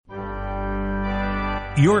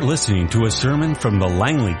You're listening to a sermon from the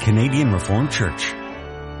Langley Canadian Reformed Church.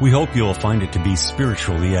 We hope you'll find it to be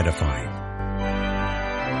spiritually edifying.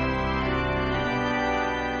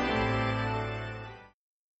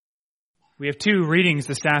 We have two readings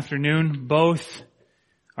this afternoon. Both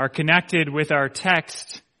are connected with our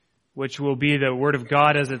text, which will be the Word of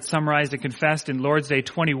God as it's summarized and confessed in Lord's Day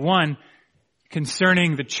 21,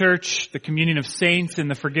 concerning the church, the communion of saints,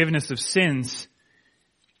 and the forgiveness of sins.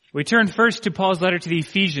 We turn first to Paul's letter to the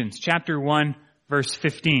Ephesians, chapter 1, verse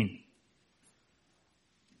 15.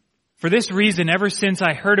 For this reason, ever since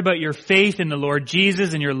I heard about your faith in the Lord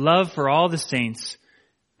Jesus and your love for all the saints,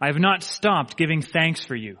 I have not stopped giving thanks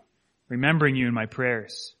for you, remembering you in my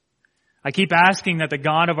prayers. I keep asking that the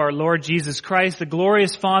God of our Lord Jesus Christ, the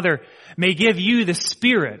glorious Father, may give you the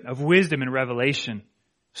spirit of wisdom and revelation,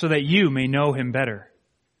 so that you may know him better.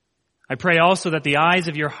 I pray also that the eyes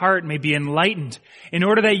of your heart may be enlightened, in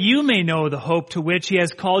order that you may know the hope to which he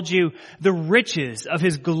has called you, the riches of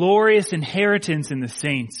his glorious inheritance in the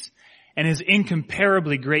saints, and his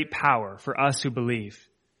incomparably great power for us who believe.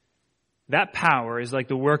 That power is like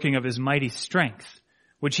the working of his mighty strength,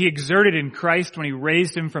 which he exerted in Christ when he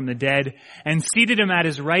raised him from the dead and seated him at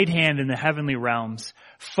his right hand in the heavenly realms,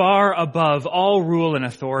 far above all rule and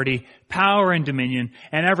authority, power and dominion,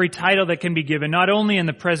 and every title that can be given, not only in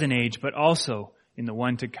the present age, but also in the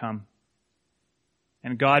one to come.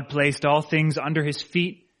 And God placed all things under his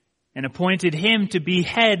feet and appointed him to be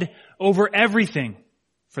head over everything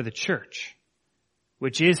for the church,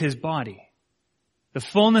 which is his body, the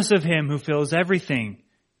fullness of him who fills everything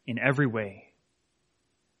in every way.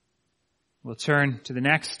 We'll turn to the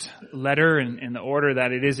next letter in the order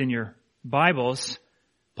that it is in your Bibles.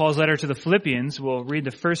 Paul's letter to the Philippians. We'll read the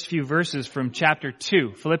first few verses from chapter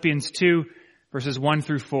 2. Philippians 2, verses 1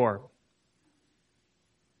 through 4.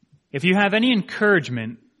 If you have any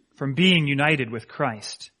encouragement from being united with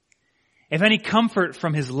Christ, if any comfort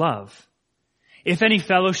from his love, if any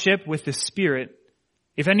fellowship with the Spirit,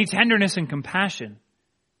 if any tenderness and compassion,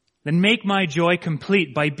 then make my joy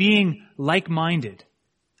complete by being like-minded,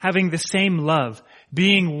 having the same love,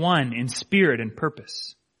 being one in spirit and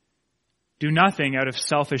purpose. Do nothing out of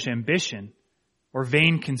selfish ambition or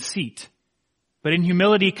vain conceit, but in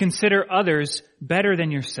humility consider others better than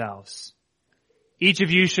yourselves. Each of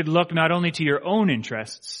you should look not only to your own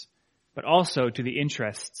interests, but also to the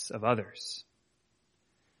interests of others.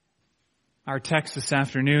 Our text this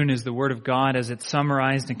afternoon is the Word of God as it's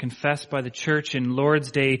summarized and confessed by the church in Lord's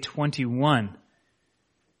Day 21.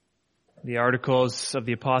 The articles of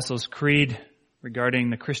the Apostles' Creed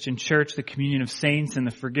regarding the Christian church, the communion of saints, and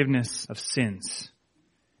the forgiveness of sins.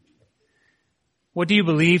 What do you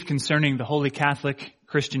believe concerning the Holy Catholic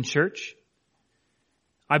Christian Church?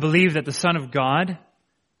 I believe that the Son of God,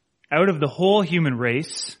 out of the whole human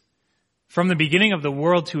race, from the beginning of the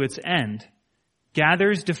world to its end,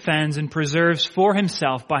 gathers, defends, and preserves for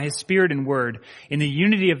himself by his Spirit and Word, in the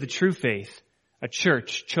unity of the true faith, a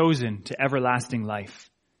church chosen to everlasting life.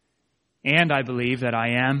 And I believe that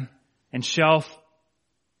I am and forever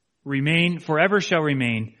shall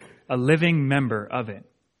remain a living member of it.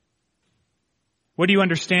 What do you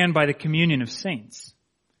understand by the communion of saints?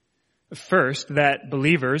 First, that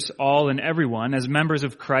believers, all and everyone, as members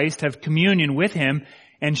of Christ, have communion with him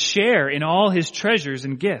and share in all his treasures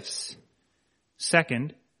and gifts.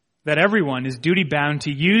 Second, that everyone is duty-bound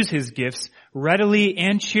to use his gifts readily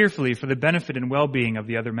and cheerfully for the benefit and well-being of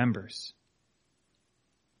the other members.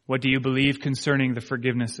 What do you believe concerning the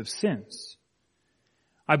forgiveness of sins?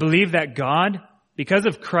 I believe that God, because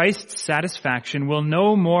of Christ's satisfaction, will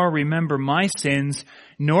no more remember my sins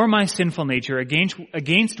nor my sinful nature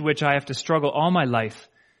against which I have to struggle all my life,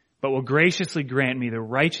 but will graciously grant me the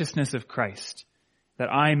righteousness of Christ,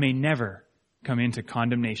 that I may never come into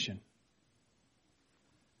condemnation.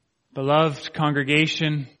 Beloved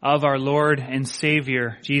congregation of our Lord and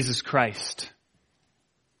Savior, Jesus Christ,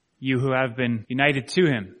 you who have been united to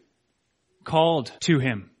him, called to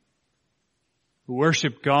him, who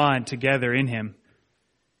worship God together in him.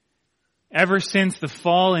 Ever since the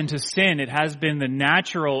fall into sin, it has been the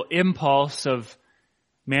natural impulse of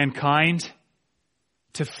mankind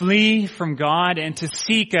to flee from God and to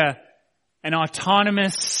seek an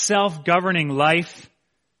autonomous, self-governing life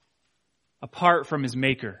apart from his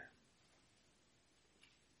Maker.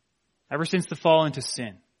 Ever since the fall into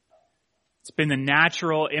sin, it's been the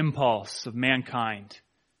natural impulse of mankind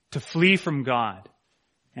to flee from God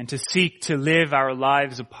and to seek to live our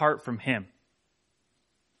lives apart from him.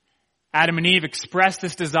 Adam and Eve expressed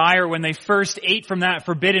this desire when they first ate from that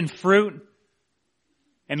forbidden fruit,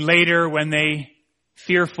 and later when they,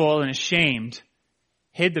 fearful and ashamed,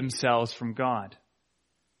 hid themselves from God.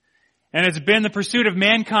 And it's been the pursuit of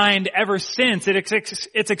mankind ever since.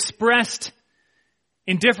 It's expressed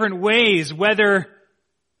in different ways, whether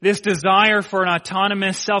this desire for an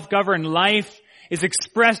autonomous, self-governed life is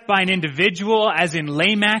expressed by an individual, as in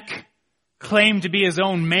Lamech, claimed to be his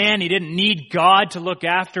own man. He didn't need God to look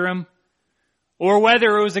after him. Or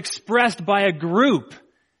whether it was expressed by a group,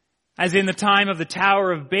 as in the time of the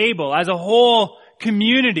Tower of Babel, as a whole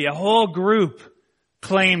community, a whole group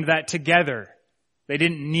claimed that together they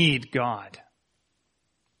didn't need God.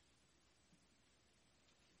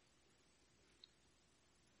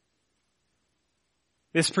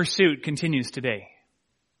 This pursuit continues today.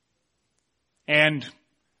 And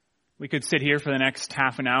we could sit here for the next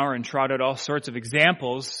half an hour and trot out all sorts of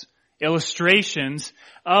examples, illustrations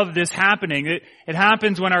of this happening. It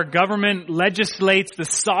happens when our government legislates the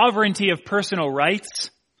sovereignty of personal rights.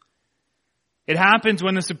 It happens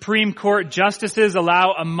when the Supreme Court justices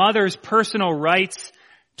allow a mother's personal rights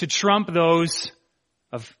to trump those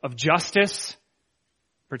of justice,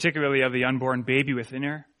 particularly of the unborn baby within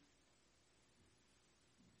her.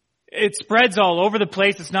 It spreads all over the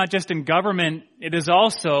place. It's not just in government. It is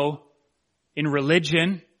also in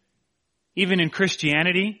religion, even in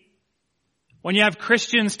Christianity. When you have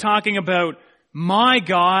Christians talking about my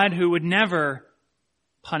God who would never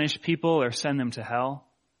punish people or send them to hell,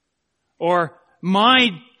 or my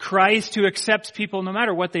Christ who accepts people no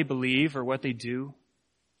matter what they believe or what they do,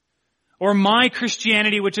 or my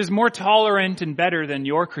Christianity which is more tolerant and better than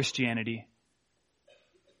your Christianity,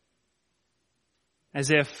 as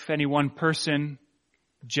if any one person,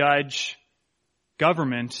 judge,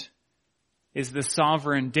 government is the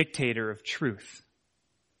sovereign dictator of truth.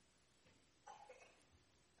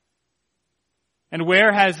 And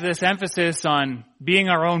where has this emphasis on being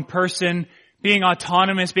our own person, being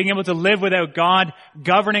autonomous, being able to live without God,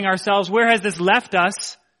 governing ourselves, where has this left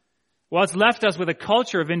us? Well, it's left us with a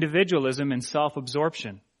culture of individualism and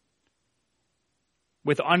self-absorption.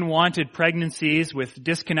 With unwanted pregnancies, with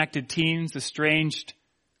disconnected teens, estranged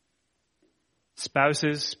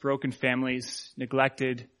spouses, broken families,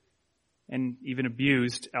 neglected, and even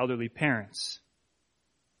abused elderly parents.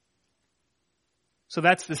 So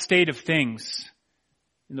that's the state of things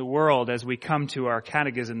in the world as we come to our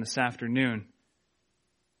catechism this afternoon.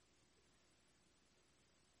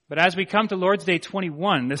 But as we come to Lord's Day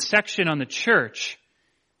 21, this section on the church,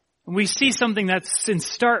 we see something that's in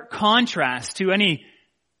stark contrast to any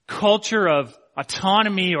culture of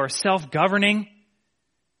autonomy or self-governing.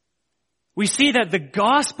 We see that the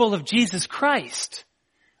gospel of Jesus Christ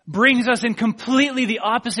brings us in completely the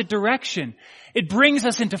opposite direction. It brings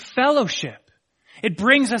us into fellowship. It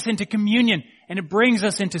brings us into communion, and it brings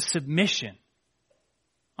us into submission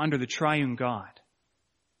under the triune God.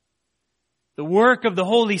 The work of the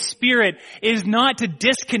Holy Spirit is not to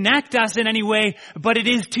disconnect us in any way, but it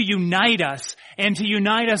is to unite us, and to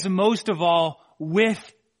unite us most of all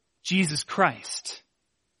with Jesus Christ.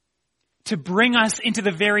 To bring us into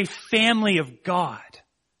the very family of God.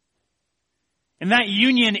 And that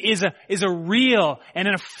union is a real and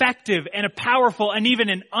an effective and a powerful and even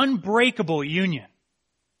an unbreakable union.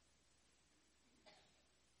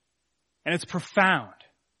 And it's profound.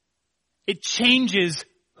 It changes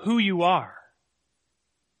who you are.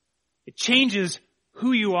 It changes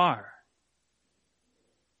who you are.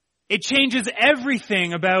 It changes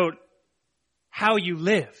everything about how you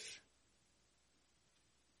live.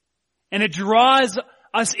 And it draws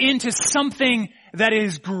us into something that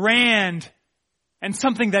is grand and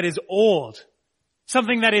something that is old.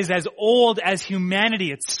 Something that is as old as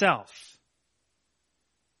humanity itself.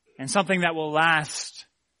 And something that will last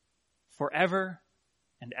forever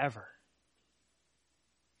and ever.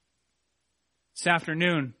 This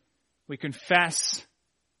afternoon, we confess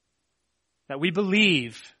that we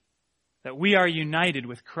believe that we are united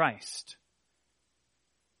with Christ.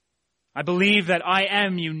 I believe that I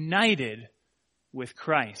am united with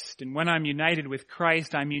Christ. And when I'm united with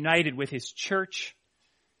Christ, I'm united with His church.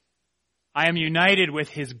 I am united with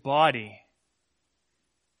His body.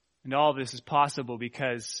 And all of this is possible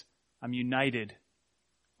because I'm united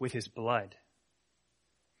with His blood.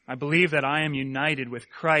 I believe that I am united with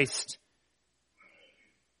Christ,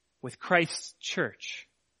 with Christ's church.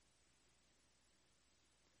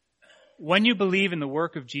 When you believe in the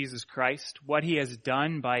work of Jesus Christ, what He has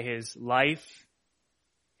done by His life,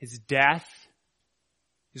 His death,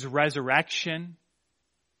 His resurrection,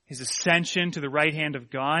 His ascension to the right hand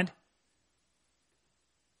of God,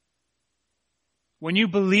 when you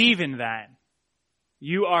believe in that,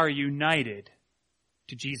 you are united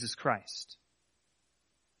to Jesus Christ.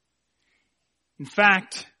 In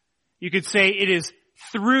fact, you could say it is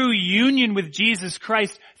through union with Jesus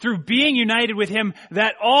Christ, through being united with Him,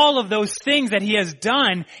 that all of those things that He has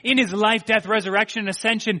done in His life, death, resurrection, and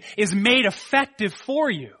ascension is made effective for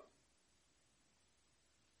you.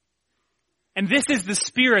 And this is the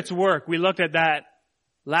Spirit's work. We looked at that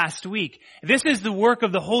last week. This is the work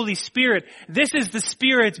of the Holy Spirit. This is the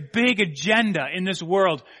Spirit's big agenda in this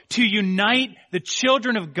world, to unite the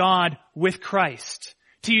children of God with Christ,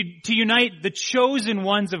 to unite the chosen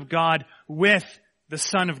ones of God with the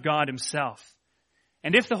Son of God Himself.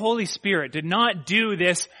 And if the Holy Spirit did not do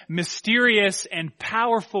this mysterious and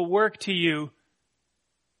powerful work to you,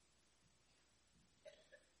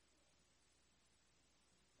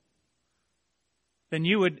 then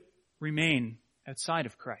you would remain outside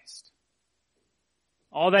of Christ.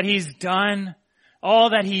 All that He's done,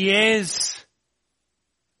 all that He is,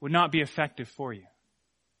 would not be effective for you.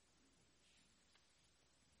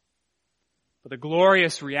 But the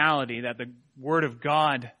glorious reality that the Word of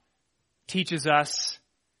God teaches us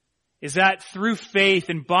is that through faith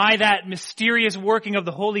and by that mysterious working of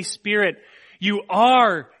the Holy Spirit, you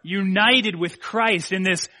are united with Christ in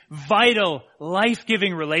this vital,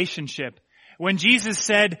 life-giving relationship. When Jesus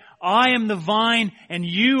said, "I am the vine and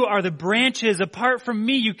you are the branches. Apart from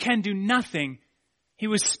me, you can do nothing," He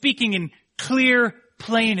was speaking in clear,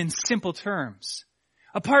 plain, and simple terms.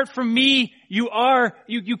 Apart from me, you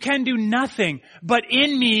can do nothing. But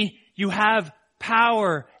in me, you have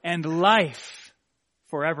power and life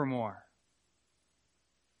forevermore.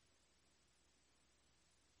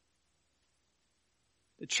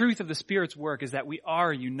 The truth of the Spirit's work is that we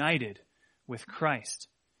are united with Christ.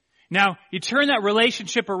 Now, you turn that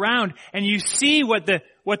relationship around and you see what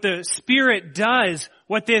the Spirit does,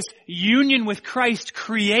 what this union with Christ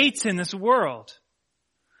creates in this world.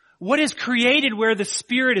 What is created where the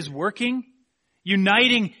Spirit is working?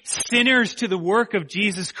 Uniting sinners to the work of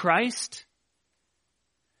Jesus Christ?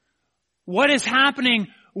 What is happening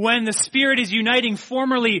when the Spirit is uniting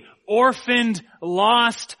formerly orphaned,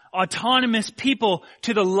 lost, autonomous people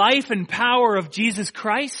to the life and power of Jesus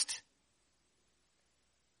Christ?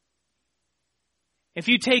 If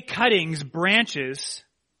you take cuttings, branches,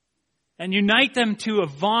 and unite them to a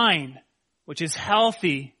vine, which is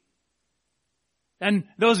healthy, then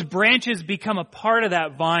those branches become a part of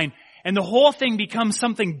that vine, and the whole thing becomes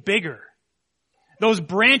something bigger. Those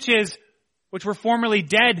branches, which were formerly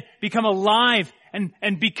dead, become alive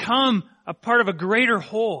and become a part of a greater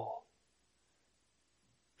whole.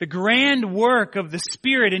 The grand work of the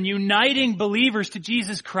Spirit in uniting believers to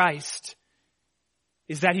Jesus Christ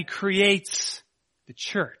is that He creates the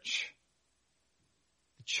church.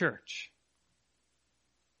 The church.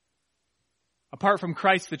 Apart from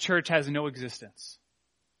Christ, the church has no existence.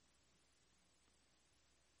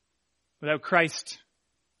 Without Christ,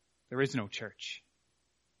 there is no church.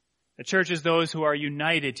 The church is those who are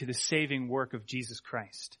united to the saving work of Jesus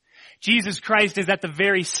Christ. Jesus Christ is at the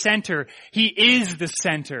very center. He is the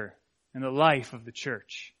center in the life of the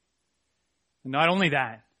church. And not only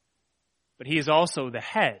that, but He is also the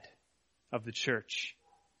head of the church.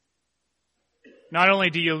 Not only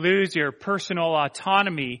do you lose your personal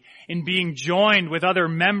autonomy in being joined with other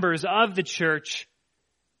members of the church,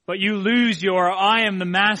 but you lose your "I am the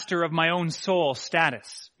master of my own soul"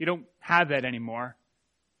 status. You don't have that anymore.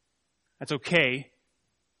 That's okay,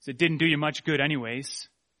 because it didn't do you much good anyways.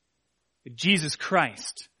 But Jesus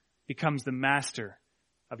Christ becomes the master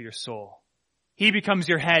of your soul. He becomes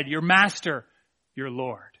your head, your master, your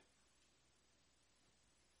Lord.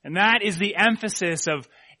 And that is the emphasis of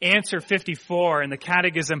answer 54 in the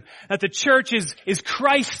Catechism, that the church is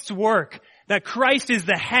Christ's work, that Christ is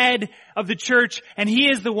the head of the church, and He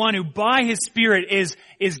is the one who by His Spirit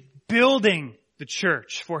is building the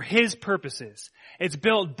church for His purposes. It's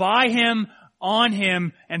built by Him, on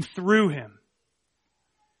Him, and through Him.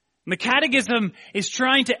 And the Catechism is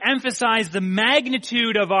trying to emphasize the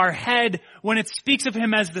magnitude of our head when it speaks of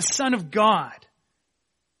Him as the Son of God.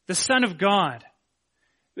 The Son of God.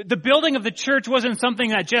 The building of the church wasn't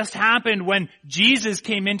something that just happened when Jesus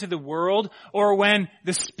came into the world or when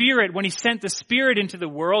He sent the Spirit into the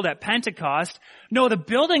world at Pentecost. No, the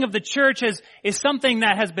building of the church is something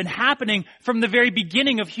that has been happening from the very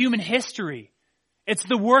beginning of human history. It's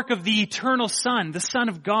the work of the eternal Son, the Son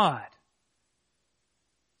of God.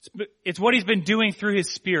 It's what He's been doing through His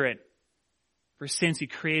Spirit since He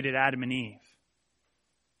created Adam and Eve.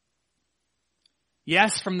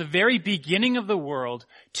 Yes, from the very beginning of the world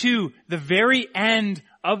to the very end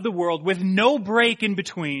of the world, with no break in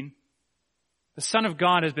between, the Son of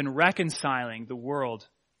God has been reconciling the world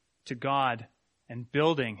to God and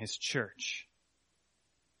building His church.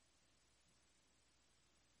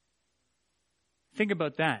 Think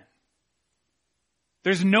about that.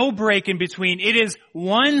 There's no break in between. It is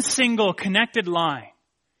one single connected line.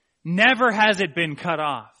 Never has it been cut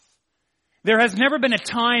off. There has never been a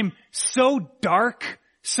time so dark,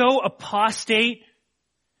 so apostate.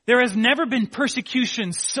 There has never been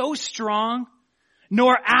persecution so strong,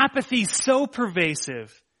 nor apathy so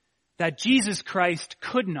pervasive that Jesus Christ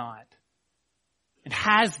could not, and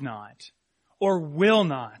has not, or will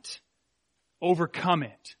not overcome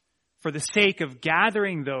it for the sake of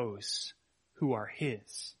gathering those who are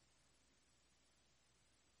His.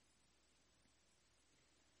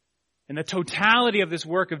 And the totality of this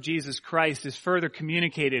work of Jesus Christ is further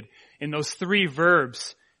communicated in those three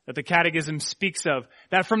verbs that the Catechism speaks of,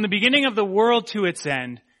 that from the beginning of the world to its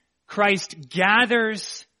end, Christ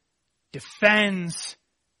gathers, defends,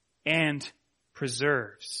 and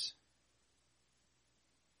preserves.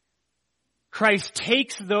 Christ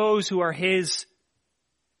takes those who are His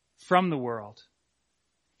from the world.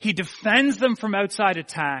 He defends them from outside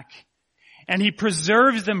attack, and He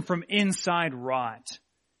preserves them from inside rot.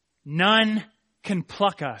 None can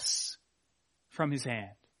pluck us from His hand.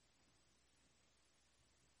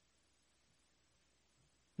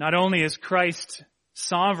 Not only is Christ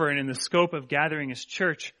sovereign in the scope of gathering His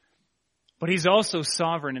church, but He's also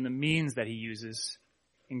sovereign in the means that He uses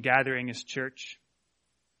in gathering His church.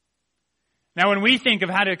 Now, when we think of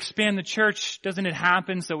how to expand the church, doesn't it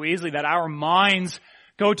happen so easily that our minds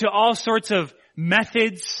go to all sorts of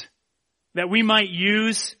methods that we might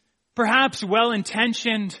use, perhaps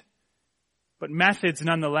well-intentioned, but methods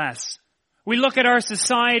nonetheless. We look at our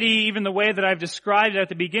society, even the way that I've described it at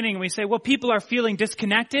the beginning, and we say, well, people are feeling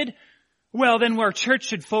disconnected. Well, then our church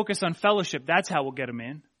should focus on fellowship. That's how we'll get them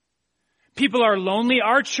in. People are lonely.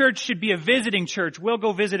 Our church should be a visiting church. We'll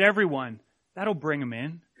go visit everyone. That'll bring them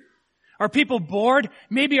in. Are people bored?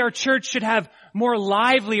 Maybe our church should have more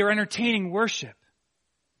lively or entertaining worship.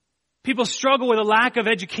 People struggle with a lack of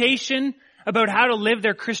education about how to live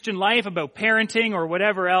their Christian life, about parenting or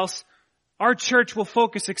whatever else. Our church will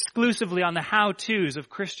focus exclusively on the how-tos of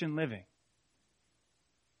Christian living.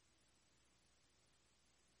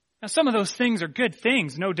 Now, some of those things are good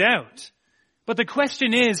things, no doubt. But the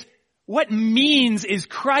question is, what means is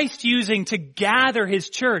Christ using to gather His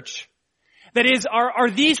church? That is, are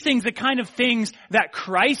these things the kind of things that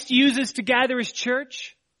Christ uses to gather His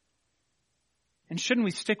church? And shouldn't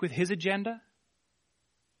we stick with His agenda?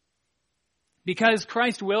 Because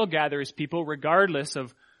Christ will gather His people regardless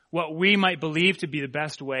of what we might believe to be the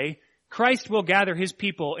best way. Christ will gather His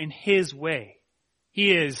people in His way.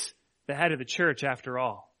 He is the head of the church after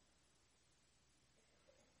all.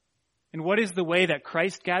 And what is the way that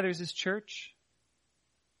Christ gathers His church?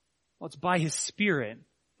 Well, it's by His Spirit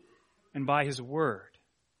and by His Word.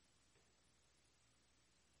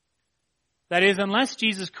 That is, unless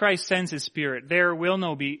Jesus Christ sends His Spirit, there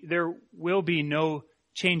will be no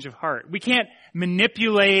change of heart. We can't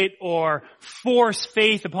manipulate or force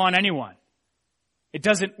faith upon anyone. It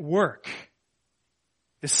doesn't work.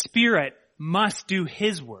 The Spirit must do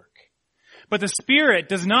His work. But the Spirit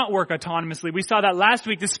does not work autonomously. We saw that last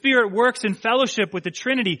week. The Spirit works in fellowship with the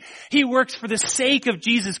Trinity. He works for the sake of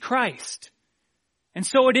Jesus Christ. And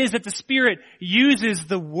so it is that the Spirit uses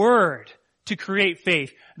the Word to create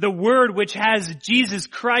faith. The Word which has Jesus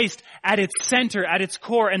Christ at its center, at its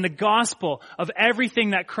core, and the gospel of everything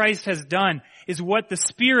that Christ has done is what the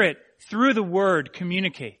Spirit, through the Word,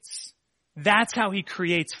 communicates. That's how He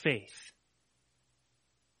creates faith.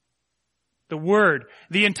 The Word,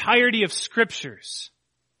 the entirety of Scriptures,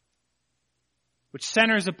 which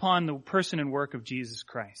centers upon the person and work of Jesus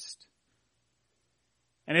Christ.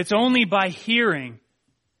 And it's only by hearing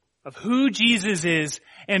of who Jesus is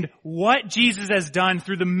and what Jesus has done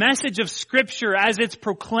through the message of Scripture as it's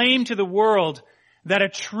proclaimed to the world that a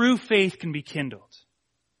true faith can be kindled.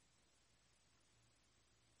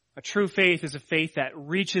 A true faith is a faith that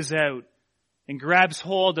reaches out and grabs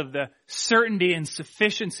hold of the certainty and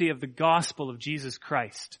sufficiency of the gospel of Jesus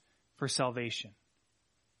Christ for salvation.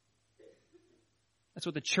 That's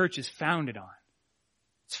what the church is founded on.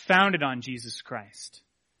 It's founded on Jesus Christ.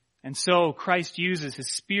 And so Christ uses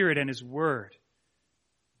His Spirit and His Word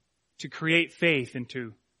to create faith and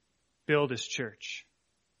to build His church.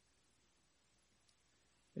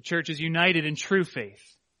 The church is united in true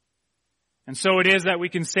faith. And so it is that we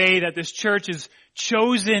can say that this church is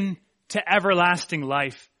chosen to everlasting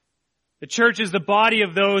life. The church is the body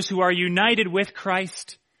of those who are united with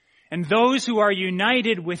Christ, and those who are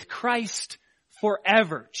united with Christ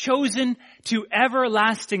forever, chosen to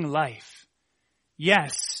everlasting life.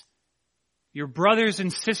 Yes, your brothers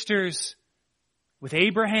and sisters with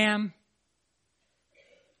Abraham,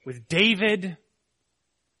 with David,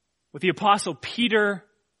 with the Apostle Peter,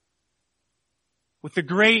 with the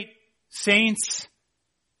great saints,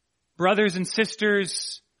 brothers and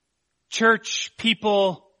sisters, church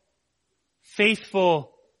people,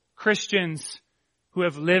 faithful Christians who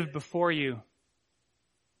have lived before you,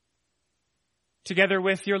 together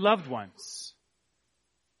with your loved ones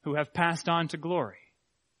who have passed on to glory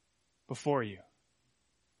before you.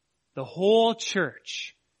 The whole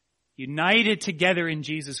church united together in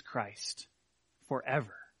Jesus Christ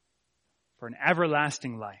forever, for an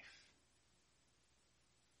everlasting life.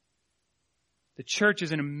 The church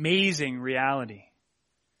is an amazing reality.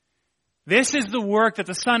 This is the work that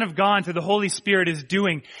the Son of God through the Holy Spirit is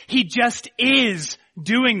doing. He just is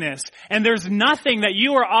doing this. And there's nothing that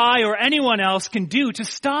you or I or anyone else can do to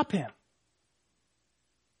stop him.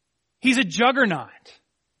 He's a juggernaut.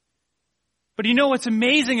 But you know what's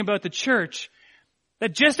amazing about the church?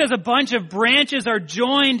 That just as a bunch of branches are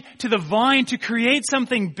joined to the vine to create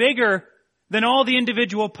something bigger than all the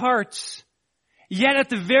individual parts, yet at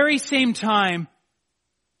the very same time,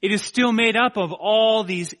 it is still made up of all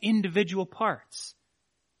these individual parts.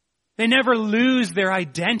 They never lose their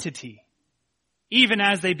identity, even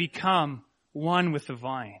as they become one with the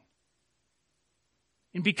vine.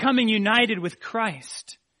 In becoming united with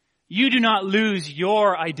Christ, you do not lose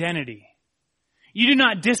your identity. You do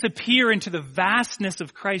not disappear into the vastness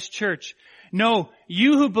of Christ's church. No,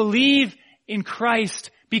 you who believe in Christ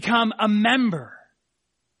become a member.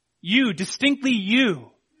 You, distinctly you,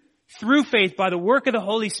 through faith by the work of the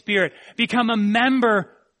Holy Spirit, become a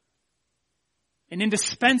member, an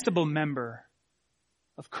indispensable member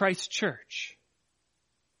of Christ's church.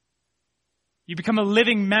 You become a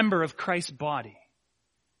living member of Christ's body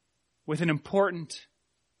with an important,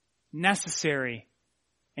 necessary,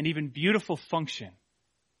 and even beautiful function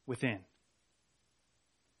within.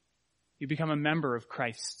 You become a member of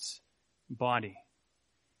Christ's body.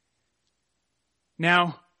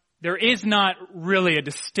 Now, there is not really a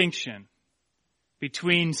distinction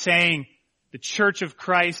between saying the church of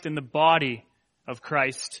Christ and the body of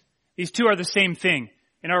Christ. These two are the same thing.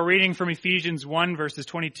 In our reading from Ephesians 1 verses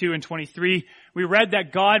 22 and 23, we read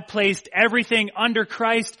that God placed everything under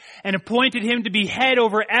Christ and appointed him to be head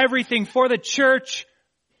over everything for the church,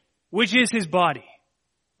 which is his body,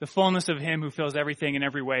 the fullness of him who fills everything in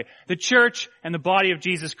every way. The church and the body of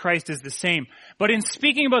Jesus Christ is the same. But in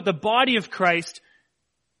speaking about the body of Christ,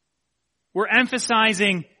 we're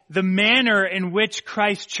emphasizing the manner in which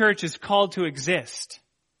Christ's church is called to exist.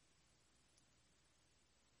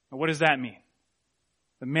 Now, what does that mean?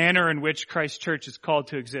 The manner in which Christ's church is called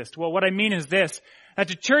to exist. Well, what I mean is this, that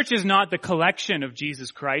the church is not the collection of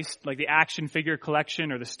Jesus Christ, like the action figure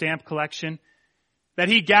collection or the stamp collection, that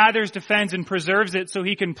he gathers, defends, and preserves it so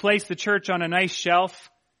he can place the church on a nice shelf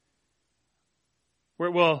where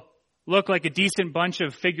it will look like a decent bunch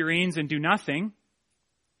of figurines and do nothing.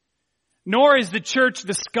 Nor is the church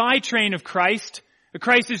the sky train of Christ.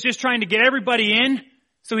 Christ is just trying to get everybody in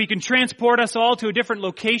so he can transport us all to a different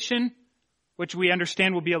location, which we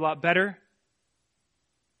understand will be a lot better.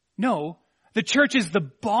 No, the church is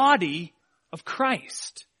the body of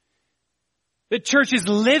Christ. The church is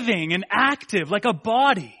living and active like a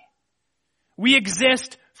body. We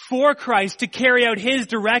exist for Christ to carry out his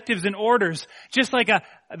directives and orders, just like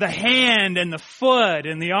the hand and the foot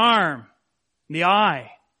and the arm and the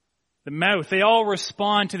eye, the mouth. They all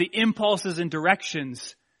respond to the impulses and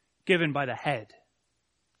directions given by the head.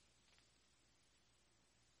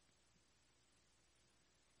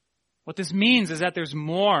 What this means is that there's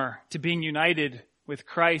more to being united with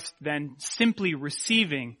Christ than simply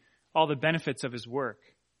receiving all the benefits of his work.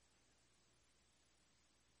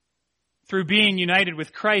 Through being united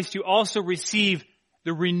with Christ, you also receive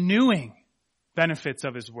the renewing benefits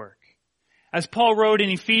of his work. As Paul wrote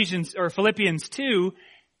in Philippians 2,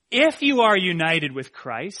 if you are united with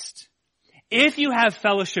Christ, if you have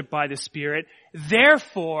fellowship by the Spirit,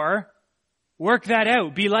 therefore work that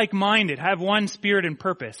out. Be like-minded. Have one spirit and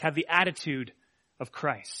purpose. Have the attitude of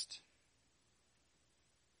Christ.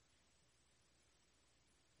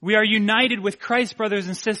 We are united with Christ, brothers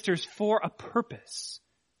and sisters, for a purpose.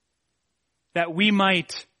 That we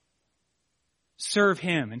might serve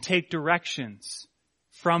him and take directions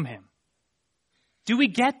from him. Do we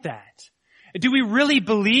get that? Do we really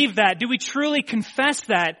believe that? Do we truly confess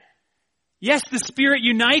that? Yes, the Spirit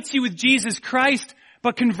unites you with Jesus Christ,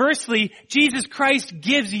 but conversely, Jesus Christ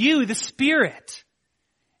gives you the Spirit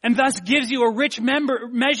and thus gives you a rich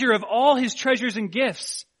measure of all his treasures and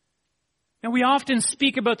gifts. Now, we often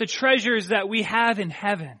speak about the treasures that we have in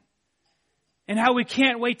heaven and how we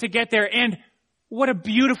can't wait to get there, and what a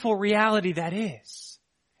beautiful reality that is.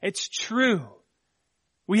 It's true.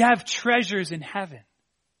 We have treasures in heaven.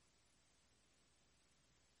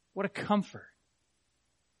 What a comfort.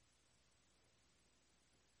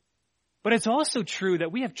 But it's also true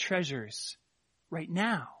that we have treasures right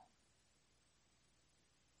now.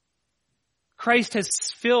 Christ has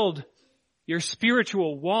filled your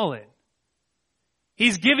spiritual wallet.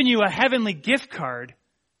 He's given you a heavenly gift card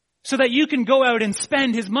so that you can go out and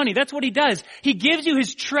spend His money. That's what He does. He gives you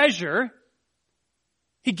His treasure.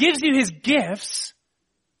 He gives you His gifts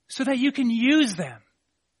so that you can use them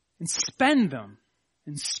and spend them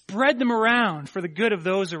and spread them around for the good of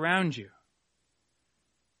those around you.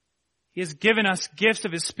 He has given us gifts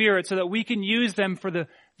of His Spirit so that we can use them for the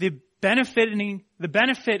benefit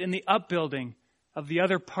and the upbuilding of the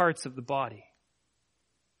other parts of the body.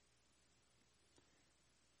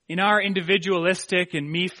 In our individualistic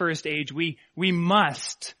and me-first age, we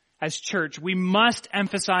must, as church, we must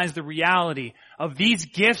emphasize the reality of these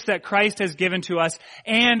gifts that Christ has given to us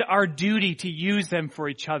and our duty to use them for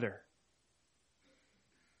each other.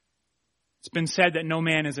 It's been said that no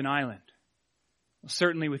man is an island. Well,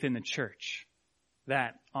 certainly within the church,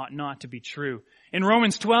 that ought not to be true. In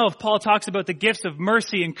Romans 12, Paul talks about the gifts of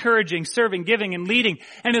mercy, encouraging, serving, giving, and leading.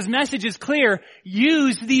 And his message is clear.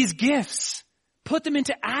 Use these gifts. Put them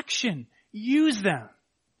into action. Use them.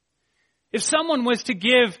 If someone was to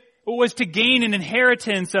gain an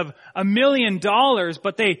inheritance of $1 million,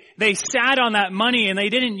 but they sat on that money and they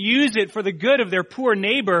didn't use it for the good of their poor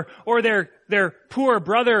neighbor or their poor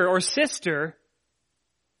brother or sister,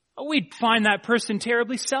 we'd find that person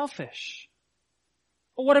terribly selfish.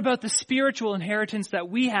 But what about the spiritual inheritance that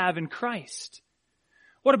we have in Christ?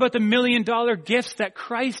 What about the $1 million gifts that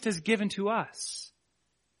Christ has given to us?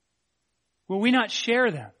 Will we not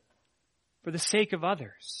share them for the sake of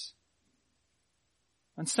others?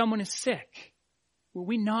 When someone is sick, will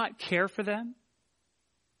we not care for them?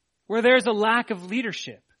 Where there's a lack of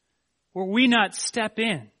leadership, will we not step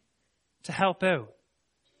in to help out?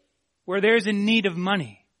 Where there's a need of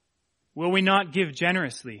money, will we not give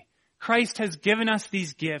generously? Christ has given us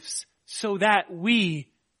these gifts so that we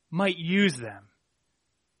might use them,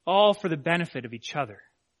 all for the benefit of each other.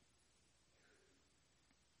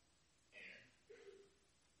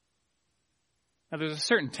 Now there's a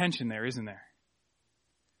certain tension there, isn't there?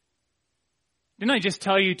 Didn't I just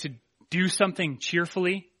tell you to do something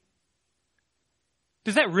cheerfully?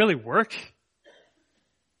 Does that really work?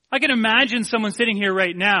 I can imagine someone sitting here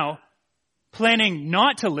right now planning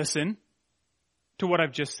not to listen to what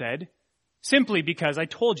I've just said simply because I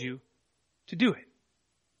told you to do it.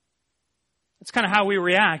 That's kind of how we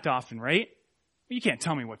react often, right? You can't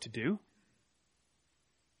tell me what to do.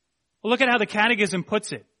 Well, look at how the Catechism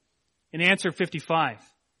puts it in answer 55.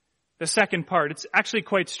 The second part. It's actually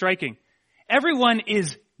quite striking. Everyone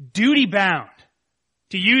is duty-bound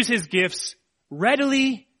to use his gifts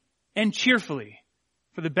readily and cheerfully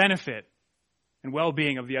for the benefit and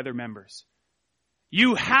well-being of the other members.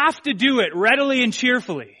 You have to do it readily and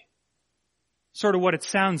cheerfully. Sort of what it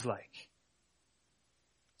sounds like.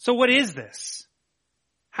 So what is this?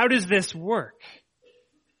 How does this work?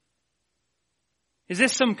 Is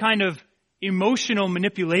this some kind of emotional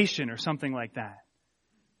manipulation or something like that?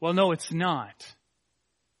 Well, no, it's not.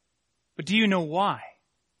 But do you know why?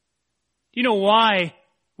 Do you know why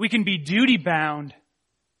we can be duty-bound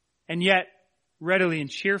and yet readily and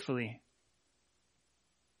cheerfully?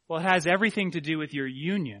 Well, it has everything to do with your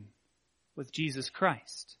union with Jesus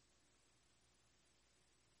Christ.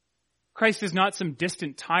 Christ is not some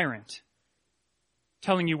distant tyrant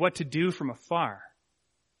telling you what to do from afar.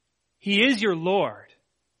 He is your Lord,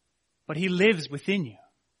 but He lives within you.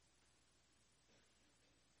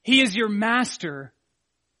 He is your master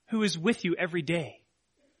who is with you every day.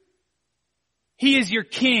 He is your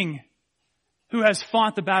King who has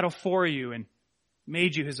fought the battle for you and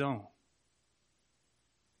made you His own.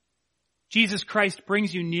 Jesus Christ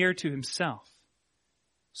brings you near to Himself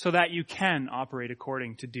so that you can operate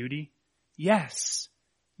according to duty. Yes,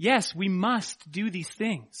 we must do these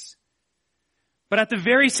things. But at the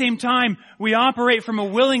very same time, we operate from a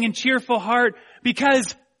willing and cheerful heart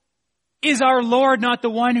because is our Lord not the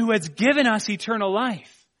one who has given us eternal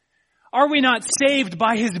life? Are we not saved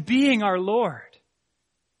by His being our Lord?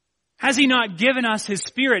 Has He not given us His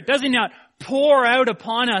Spirit? Does He not pour out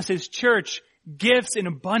upon us, His church, gifts in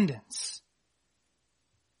abundance?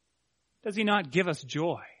 Does He not give us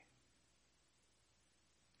joy?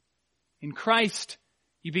 In Christ,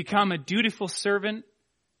 you become a dutiful servant,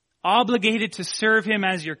 obligated to serve Him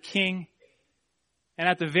as your King, and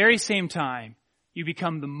at the very same time, you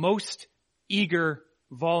become the most eager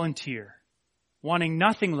volunteer, wanting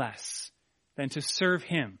nothing less than to serve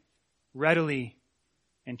Him readily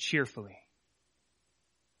and cheerfully.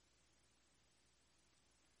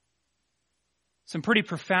 Some pretty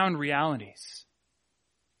profound realities.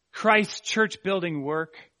 Christ's church building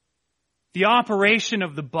work the operation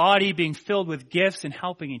of the body being filled with gifts and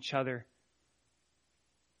helping each other.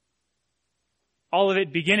 All of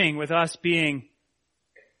it beginning with us being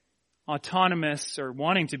autonomous or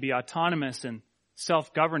wanting to be autonomous and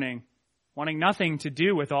self-governing, wanting nothing to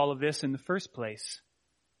do with all of this in the first place.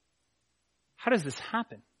 How does this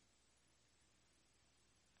happen?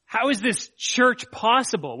 How is this church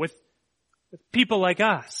possible with people like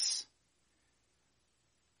us?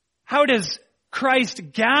 How does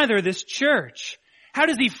Christ gather this church? How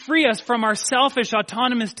does he free us from our selfish,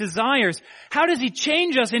 autonomous desires? How does he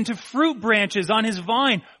change us into fruit branches on his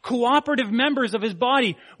vine, cooperative members of his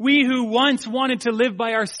body? We who once wanted to live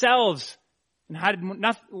by ourselves and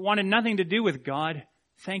wanted nothing to do with God.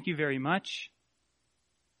 Thank you very much.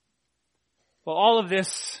 Well, all of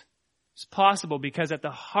this is possible because at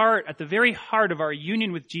the very heart of our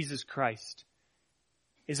union with Jesus Christ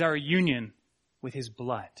is our union with his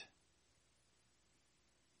blood.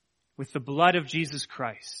 With the blood of Jesus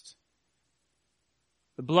Christ.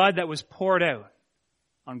 The blood that was poured out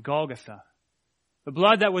on Golgotha. The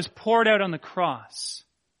blood that was poured out on the cross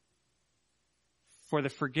for the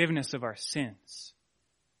forgiveness of our sins.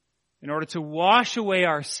 In order to wash away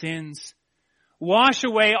our sins, wash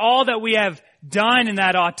away all that we have done in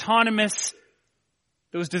that autonomous,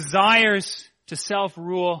 those desires to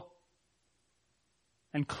self-rule,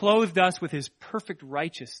 and clothed us with his perfect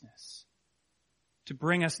righteousness to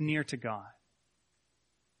bring us near to God.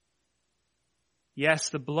 Yes,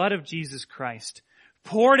 the blood of Jesus Christ,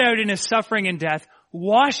 poured out in his suffering and death,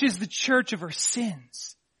 washes the church of her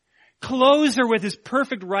sins, clothes her with his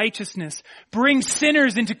perfect righteousness, brings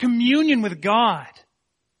sinners into communion with God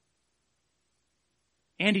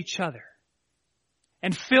and each other,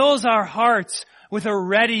 and fills our hearts with a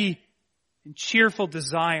ready and cheerful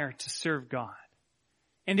desire to serve God.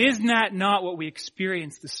 And is that not what we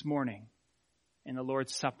experienced this morning in the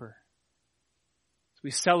Lord's Supper? As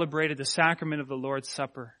we celebrated the sacrament of the Lord's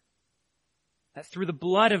Supper, that through the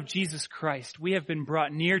blood of Jesus Christ, we have been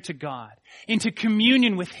brought near to God, into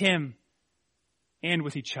communion with him and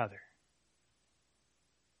with each other.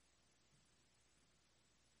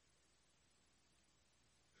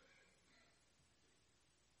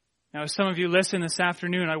 Now, as some of you listen this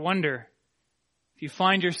afternoon, I wonder if you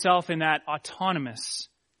find yourself in that autonomous,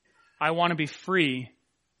 I want to be free,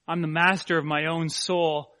 I'm the master of my own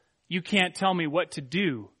soul, you can't tell me what to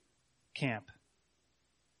do camp.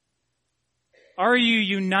 Are you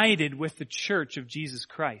united with the church of Jesus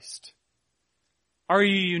Christ? Are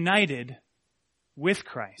you united with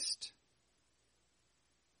Christ?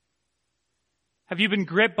 Have you been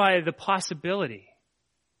gripped by the possibility,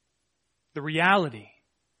 the reality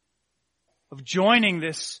of joining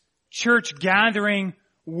this church gathering,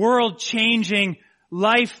 world changing,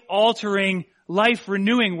 life altering, life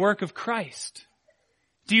renewing work of Christ?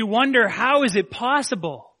 Do you wonder, how is it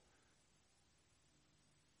possible?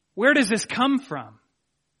 Where does this come from?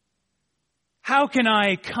 How can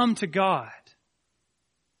I come to God?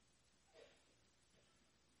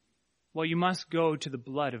 Well, you must go to the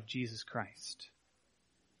blood of Jesus Christ.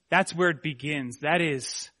 That's where it begins. That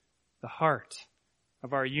is the heart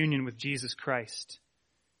of our union with Jesus Christ.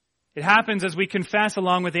 It happens as we confess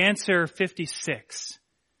along with answer 56.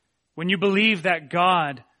 When you believe that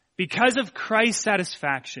God, because of Christ's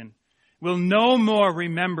satisfaction, will no more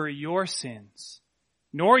remember your sins,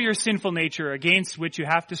 nor your sinful nature against which you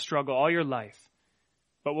have to struggle all your life,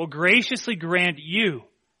 but will graciously grant you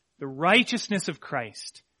the righteousness of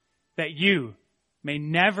Christ, that you may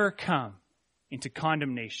never come into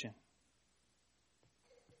condemnation.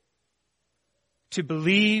 To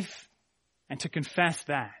believe and to confess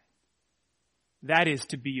that is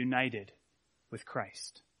to be united with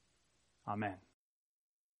Christ. Amen.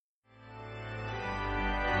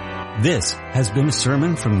 This has been a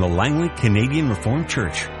sermon from the Langley Canadian Reformed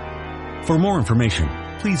Church. For more information,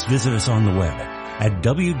 please visit us on the web at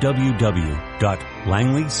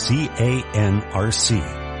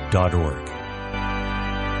www.langleycanrc.org.